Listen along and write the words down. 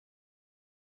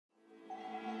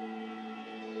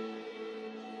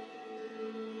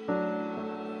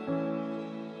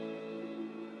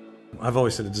I've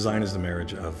always said that design is the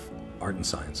marriage of art and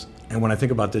science. And when I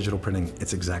think about digital printing,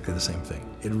 it's exactly the same thing.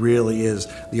 It really is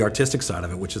the artistic side of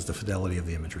it, which is the fidelity of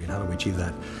the imagery and how do we achieve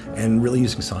that, and really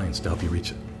using science to help you reach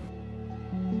it.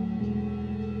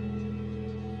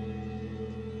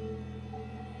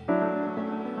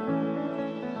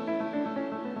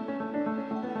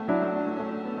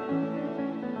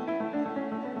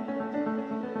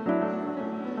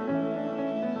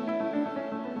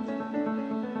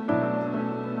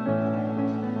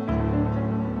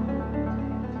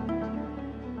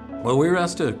 Well, we were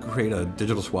asked to create a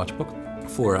digital swatch book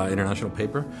for International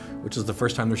Paper, which is the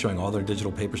first time they're showing all their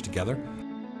digital papers together.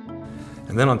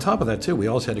 And then on top of that too, we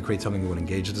also had to create something that would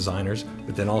engage the designers,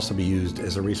 but then also be used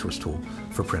as a resource tool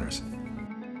for printers.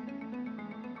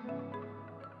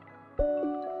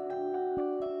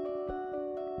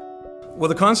 Well,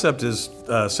 the concept is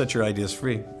set your ideas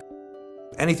free.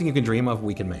 Anything you can dream of,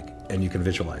 we can make, and you can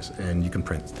visualize, and you can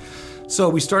print. So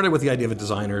we started with the idea of a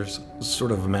designer's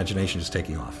sort of imagination just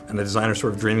taking off, and the designer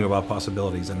sort of dreaming about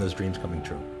possibilities and those dreams coming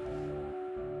true.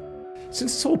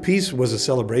 Since this whole piece was a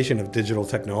celebration of digital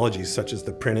technologies such as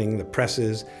the printing, the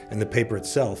presses, and the paper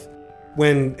itself,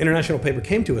 when International Paper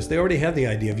came to us, they already had the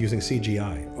idea of using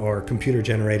CGI, or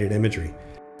computer-generated imagery,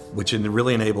 which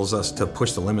really enables us to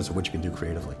push the limits of what you can do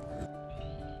creatively.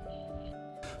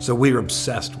 So we were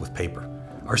obsessed with paper.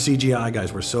 Our CGI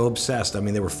guys were so obsessed. I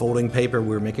mean, they were folding paper, we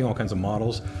were making all kinds of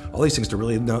models, all these things to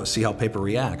really see how paper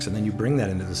reacts, and then you bring that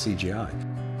into the CGI.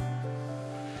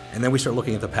 And then we start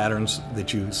looking at the patterns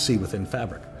that you see within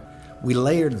fabric. We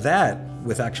layered that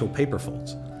with actual paper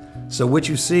folds. So what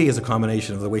you see is a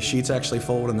combination of the way sheets actually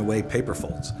fold and the way paper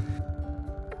folds.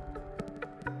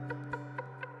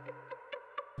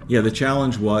 Yeah, the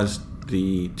challenge was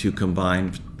to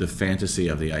combine the fantasy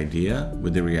of the idea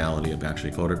with the reality of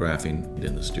actually photographing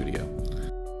in the studio.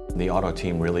 The OTTO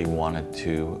team really wanted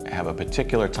to have a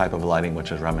particular type of lighting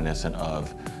which is reminiscent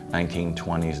of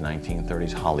 1920s,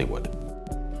 1930s Hollywood.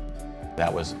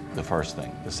 That was the first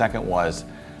thing. The second was,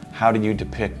 how do you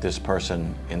depict this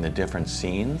person in the different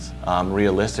scenes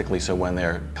realistically, so when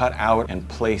they're cut out and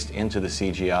placed into the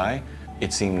CGI,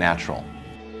 it seemed natural.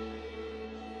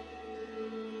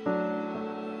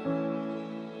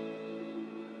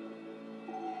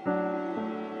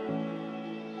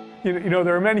 You know,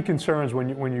 there are many concerns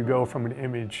when you go from an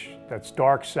image that's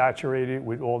dark, saturated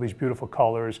with all these beautiful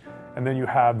colors, and then you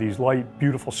have these light,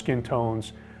 beautiful skin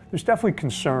tones. There's definitely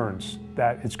concerns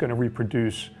that it's going to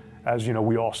reproduce as, you know,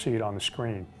 we all see it on the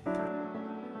screen.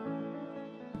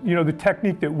 You know, the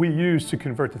technique that we use to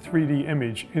convert the 3D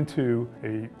image into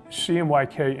a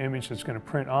CMYK image that's going to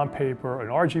print on paper, an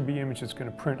RGB image that's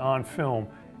going to print on film,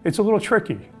 it's a little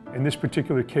tricky. In this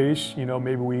particular case, you know,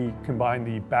 maybe we combine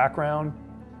the background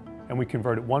and we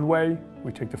convert it one way,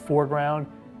 we take the foreground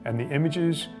and the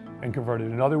images and convert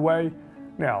it another way.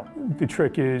 Now, the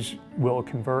trick is, will it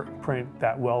convert and print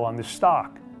that well on this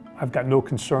stock? I've got no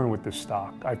concern with this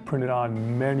stock. I've printed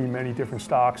on many, many different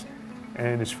stocks,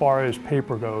 and as far as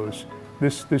paper goes,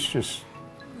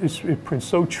 it prints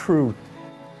so true.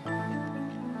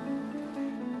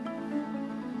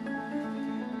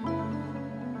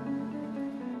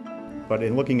 But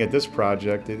in looking at this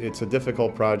project, it's a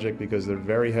difficult project because they're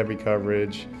very heavy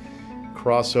coverage,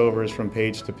 crossovers from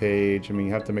page to page. I mean,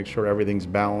 you have to make sure everything's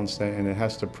balanced, and it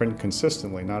has to print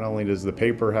consistently. Not only does the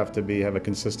paper have to have a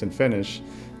consistent finish,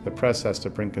 the press has to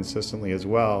print consistently as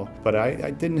well. But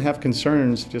I didn't have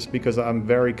concerns just because I'm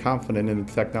very confident in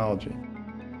the technology.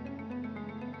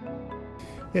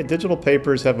 Yeah, digital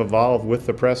papers have evolved with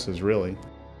the presses, really.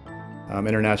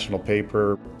 International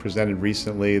Paper presented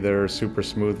recently their super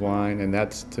smooth line, and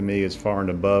that's, to me, is far and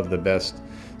above the best,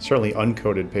 certainly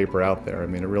uncoated paper out there. I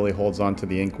mean, it really holds on to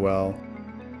the ink well.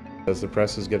 As the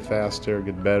presses get faster,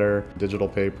 get better, digital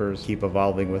papers keep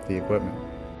evolving with the equipment.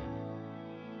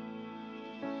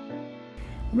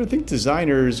 I think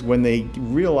designers, when they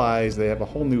realize they have a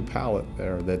whole new palette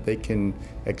there that they can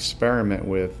experiment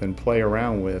with and play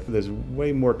around with, there's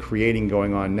way more creating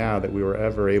going on now that we were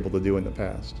ever able to do in the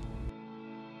past.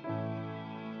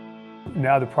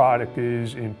 Now the product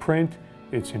is in print,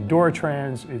 it's in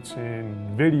Duratrans, it's in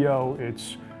video,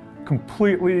 it's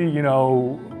completely, you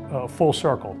know, full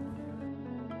circle.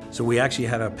 So we actually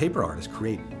had a paper artist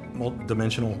create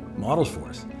multi-dimensional models for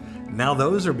us. Now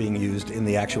those are being used in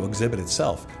the actual exhibit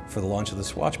itself for the launch of the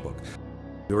swatch book.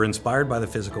 We were inspired by the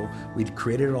physical, we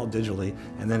created it all digitally,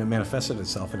 and then it manifested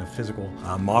itself in a physical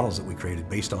models that we created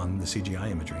based on the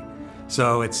CGI imagery.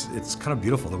 So it's kind of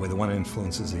beautiful the way the one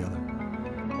influences the other.